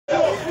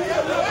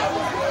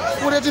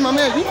attention, my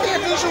man. You pay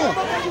attention.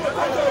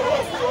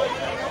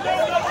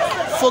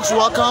 Folks,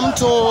 welcome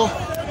to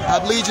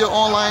Ablegia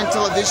Online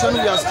Television.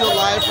 We are still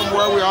live from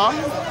where we are.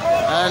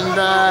 And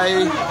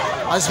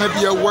as you may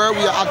be aware,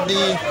 we are at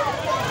the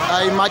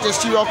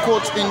magisterial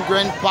court in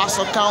Grand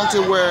Bassa County,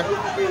 where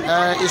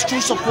a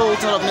true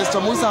supporter of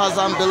Mr. Musa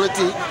Hassan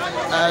Belity,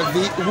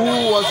 who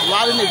was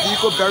riding a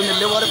vehicle bearing the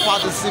Liberty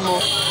Party symbol,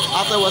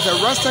 after he was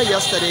arrested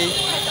yesterday,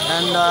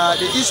 and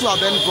the issue has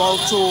been brought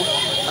to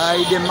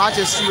the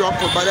magisterial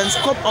court. But in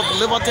scope of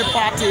Liberty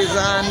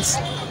partisans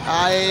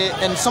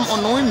and some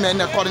unknown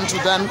men, according to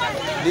them,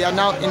 they are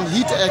now in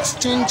heated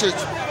exchanges,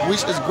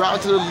 which is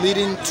gradually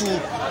leading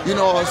to, you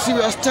know,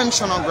 serious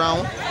tension on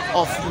ground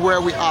of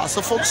where we are.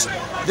 So, folks,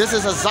 this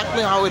is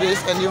exactly how it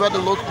is, and you have to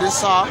look.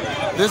 This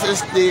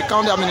is the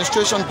county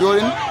administration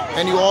building,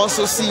 and you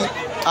also see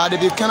the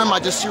Buchanan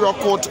Magisterial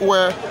Court,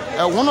 where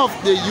one of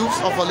the youths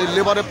of the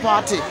Liberty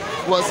Party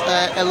was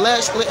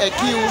allegedly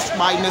accused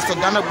by Mr.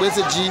 Dana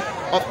Bwesigye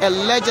of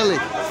allegedly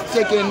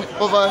taking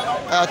over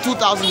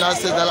 2,000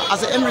 assets.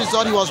 As an end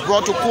result, he was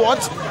brought to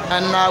court,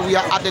 and we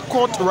are at the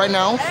court right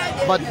now.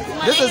 But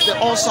this is the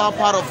also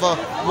part of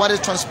what is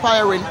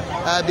transpiring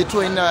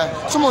between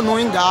some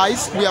unknowing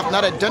guys, we have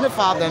not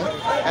identified them,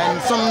 and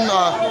some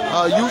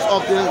youth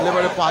of the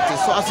Liberty Party.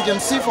 So as you can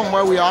see from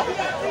where we are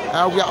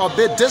a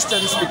bit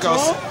distant,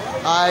 because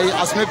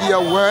as may be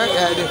aware,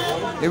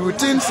 the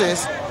routine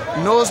says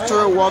no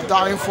story worth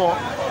dying for,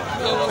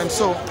 and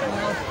so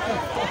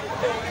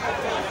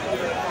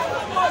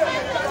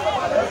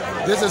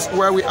this is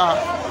where we are.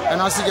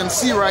 And as you can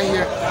see right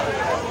here,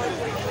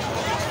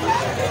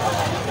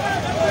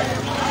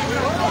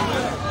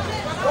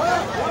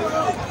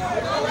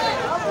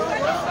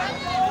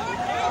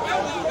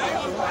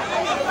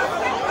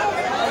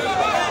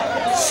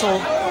 so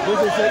this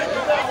is it.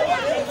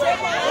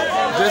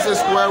 This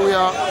is where we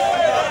are,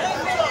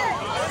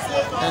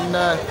 and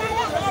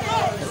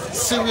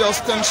serious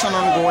tension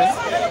ongoing.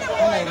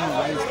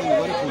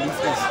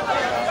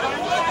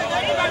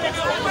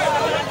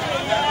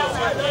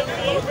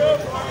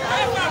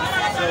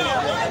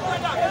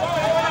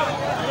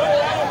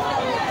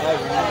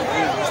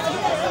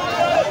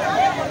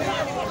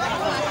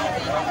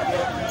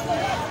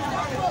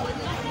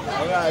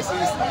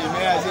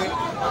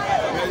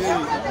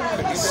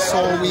 So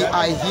we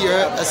are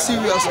here, a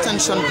serious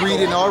tension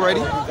breeding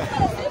already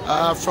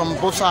from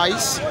both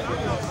sides.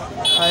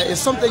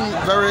 It's something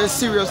very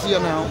serious here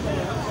now.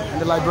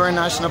 The Liberian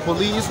National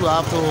Police will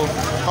have to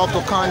help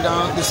to calm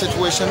down the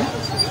situation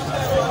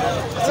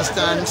as it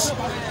stands,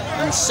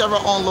 and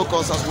several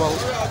onlookers as well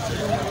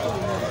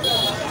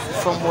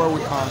from where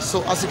we are.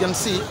 So as you can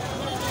see,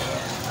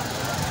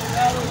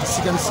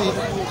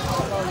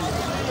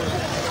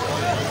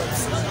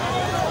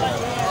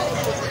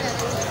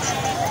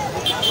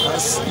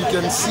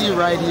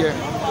 right here,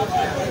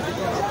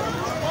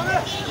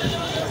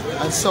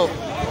 and so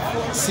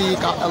see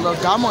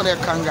Gamo there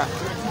Kanga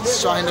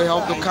is trying to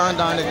help to calm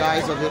down the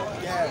guys of it.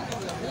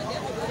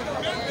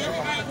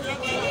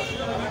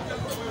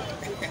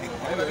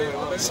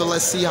 So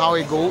let's see how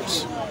it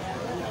goes.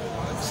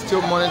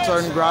 Still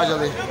monitoring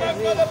gradually.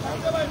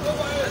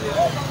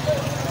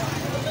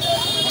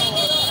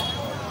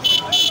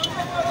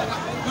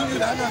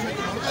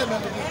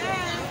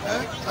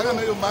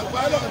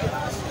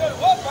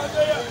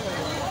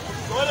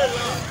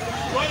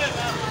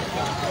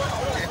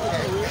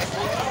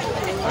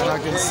 And I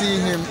can see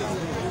him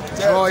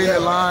drawing a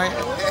line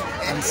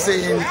and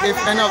saying if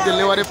any of the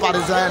Liberty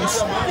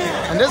partisans,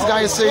 and this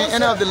guy is saying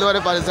any of the Liberty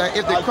partisans,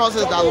 if they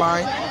crosses that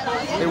line,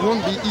 it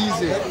won't be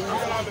easy.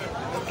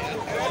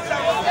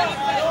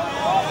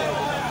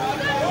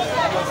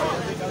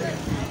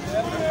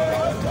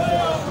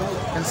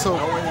 And so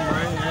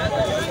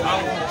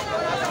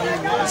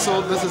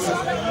this is it.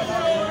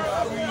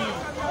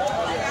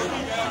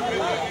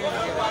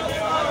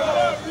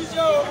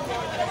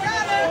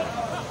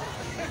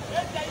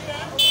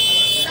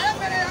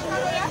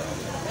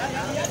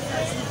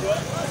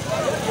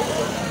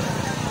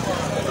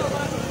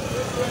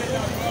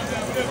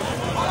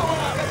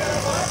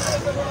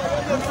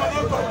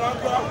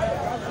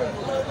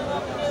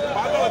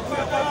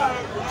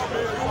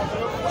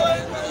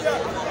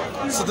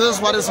 So this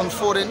is what is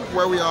unfolding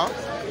where we are.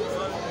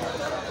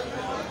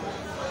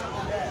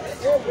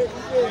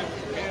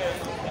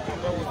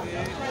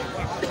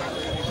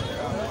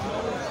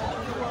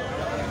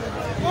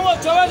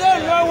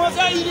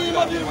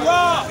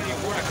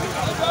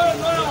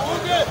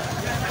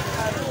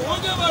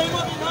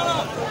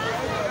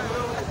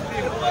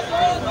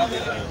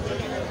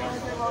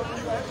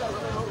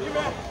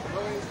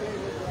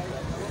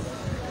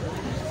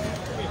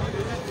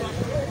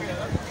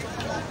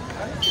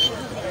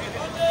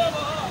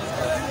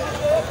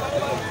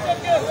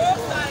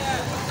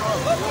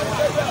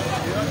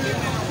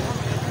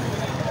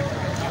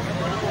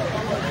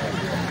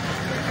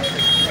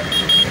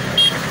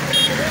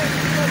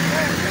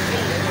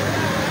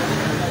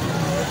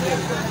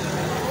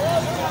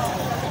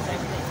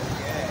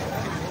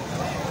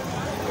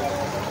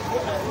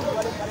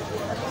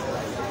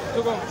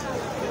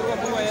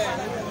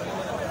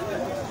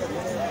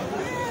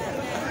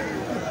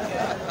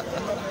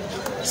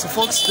 So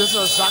folks, this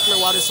is exactly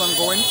what is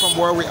ongoing from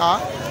where we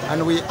are,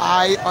 and we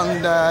are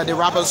on the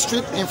Rabble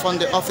Street in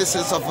front of the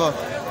offices of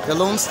the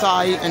Lone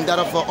Star and that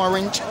of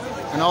Orange,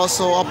 and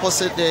also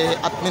opposite the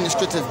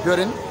administrative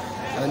building.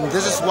 And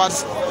this is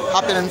what's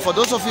happening. For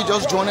those of you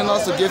just joining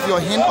us, to give you a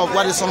hint of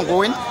what is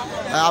ongoing,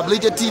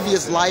 Abledia TV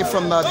is live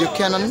from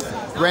Buchanan,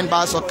 Grand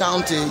Bassa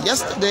County.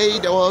 Yesterday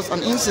there was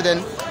an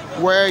incident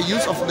where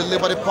youth of the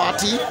Liberty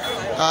Party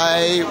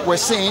were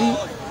seen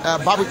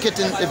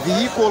barricading a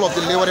vehicle of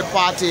the Liberty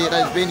Party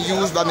that is being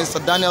used by Mr.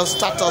 Daniel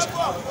Status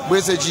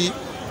Bwesigye.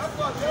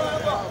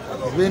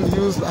 It's being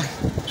used by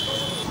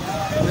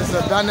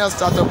Mr. Daniel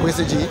Status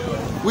Bwesigye,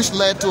 which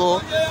led to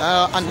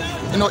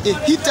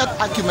a heated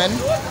argument,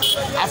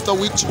 after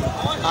which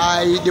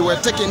they were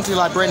taken to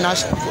Liberia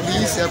National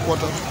Police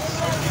Headquarters.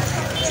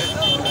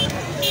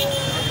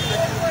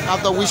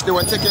 After which they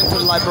were taken to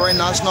the Liberia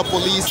National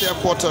Police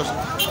Headquarters.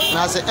 And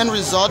as an end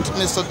result,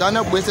 Mr.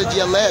 Daniel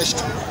Bwesigye alleged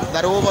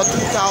that over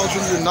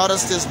 2,000 United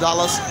States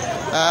dollars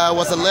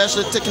was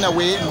allegedly taken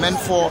away, meant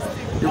for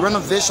the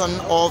renovation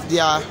of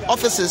their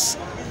offices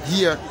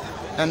here.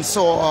 And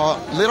so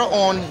later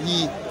on,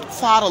 he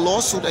filed a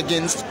lawsuit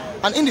against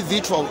an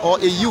individual or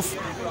a youth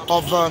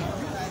of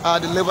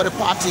the Liberty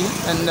Party,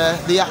 and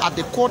they are at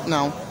the court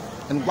now.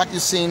 And what you're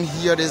seeing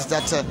here is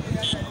that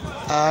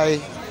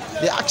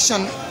the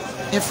action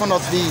in front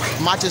of the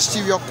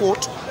Magisterial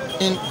Court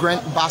in Grand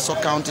Bassa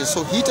County.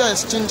 So heated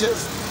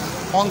exchanges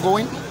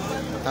ongoing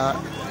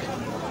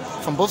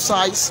from both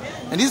sides,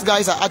 and these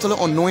guys are actually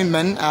unknown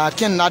men. I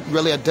cannot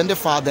really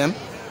identify them,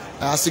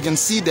 as you can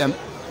see them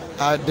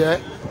there.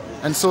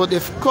 And so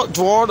they've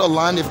drawn a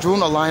line, they've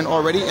drawn a line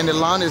already, and the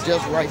line is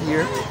just right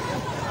here.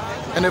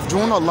 And they've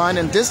drawn a line,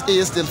 and this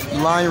is the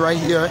line right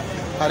here.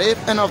 At the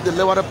end of the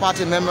Liberty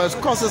Party members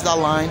crosses that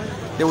line,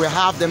 they will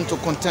have them to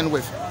contend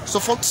with. So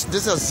folks,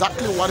 this is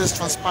exactly what is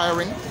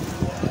transpiring,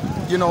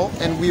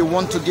 and we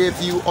want to give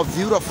you a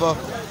view of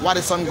what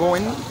is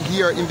ongoing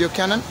here in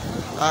Buchanan,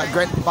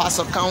 Grand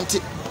Bassa County.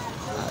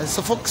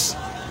 So folks,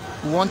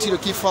 we want you to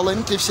keep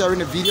following, keep sharing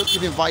the video,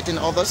 keep inviting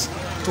others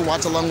to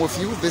watch along with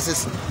you. This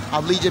is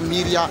Abledia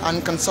Media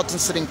and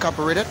Consultancy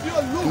Incorporated,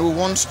 and we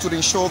want to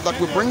ensure that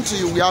we bring to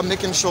you, we are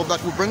making sure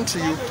that we bring to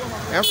you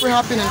every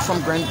happening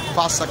from Grand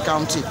Bassa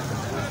County.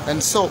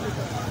 And so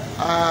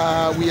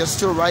we are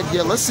still right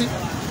here. Let's see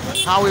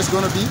how it's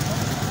going to be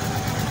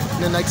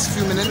in the next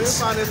few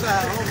minutes.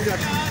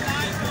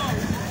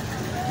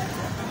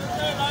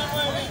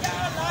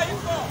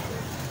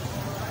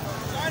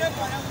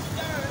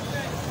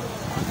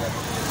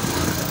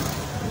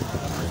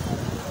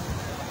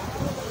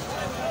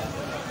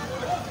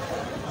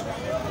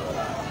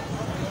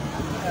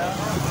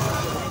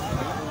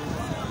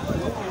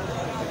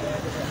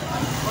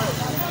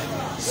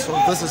 So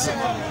this is it.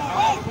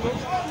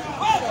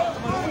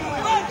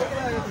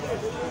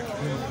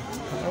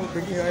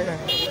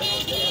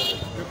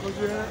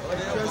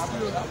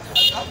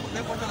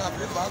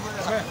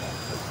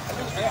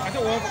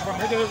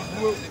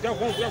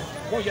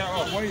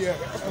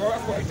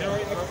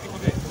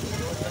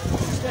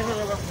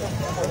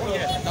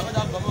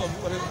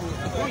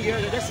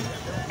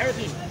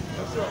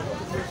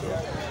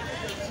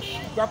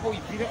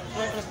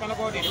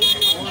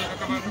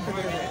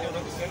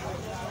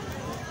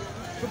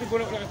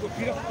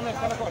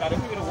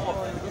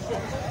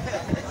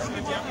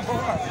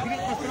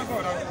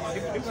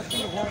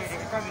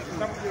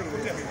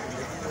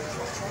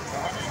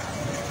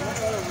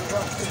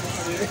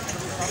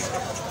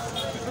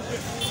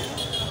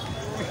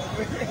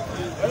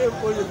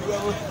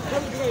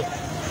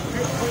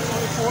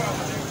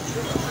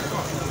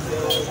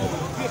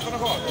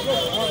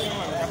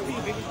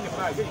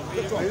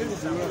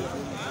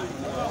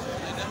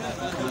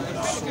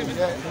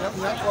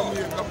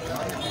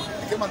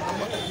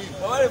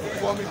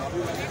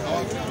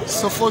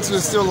 So folks, we're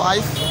still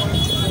live,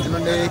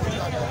 and the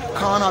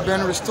Khan have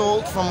been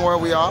restored from where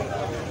we are.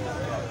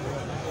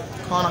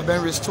 Khan have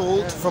been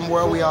restored from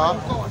where we are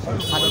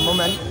at the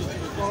moment,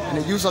 and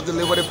the use of the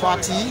Liberty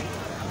Party,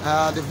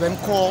 they've been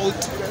called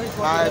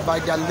by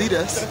their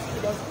leaders,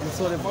 and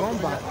so they've gone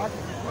back.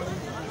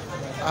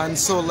 And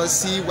so let's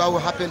see what will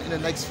happen in the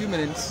next few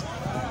minutes.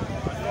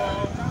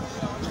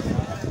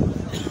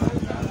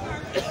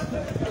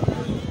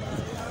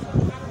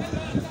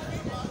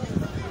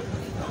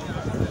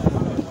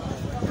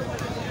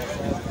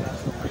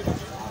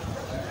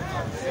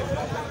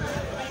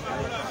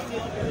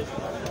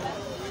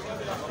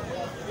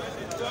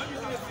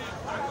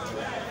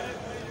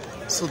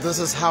 So this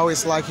is how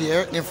it's like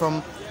here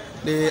from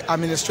the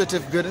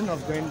administrative building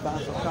of Grand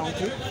Bassa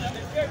County,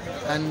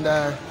 and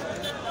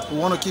we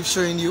want to keep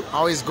showing you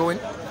how it's going.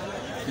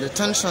 The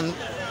tension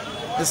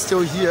is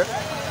still here,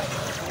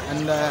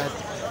 and the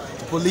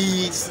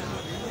police,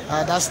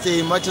 that's the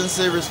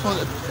emergency response,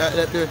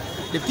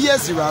 the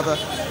PSC rather,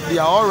 they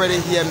are already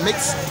here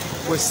mixed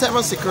with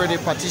several security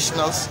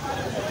practitioners.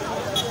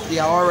 They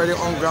are already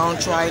on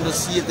ground trying to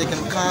see if they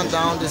can calm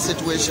down the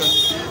situation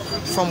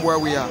from where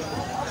we are.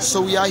 So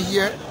we are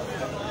here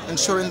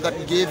ensuring that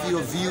we gave you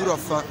a view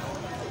of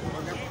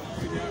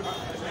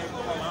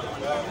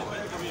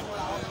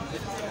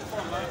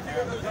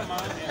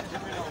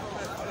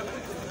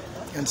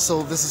And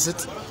so this is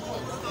it.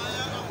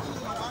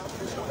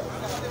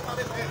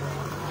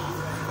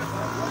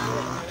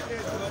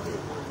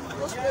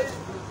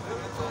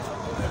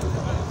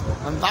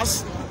 And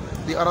that's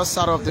the other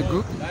side of the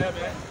group.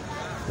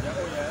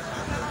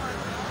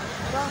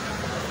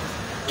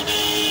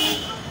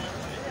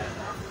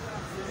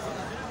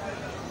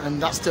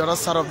 And that's the other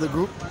side of the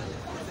group.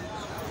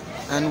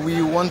 And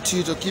we want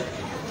you to keep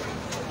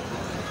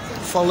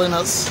following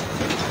us.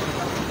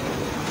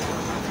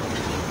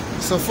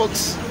 So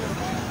folks,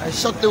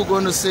 shortly we're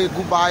going to say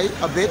goodbye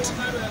a bit,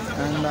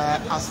 and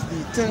as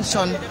the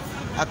tension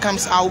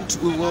comes out,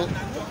 we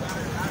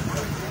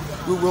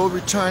will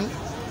return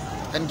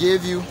and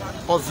give you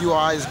a view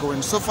how it's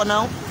going. So for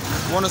now,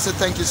 I want to say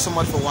thank you so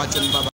much for watching. Bye bye.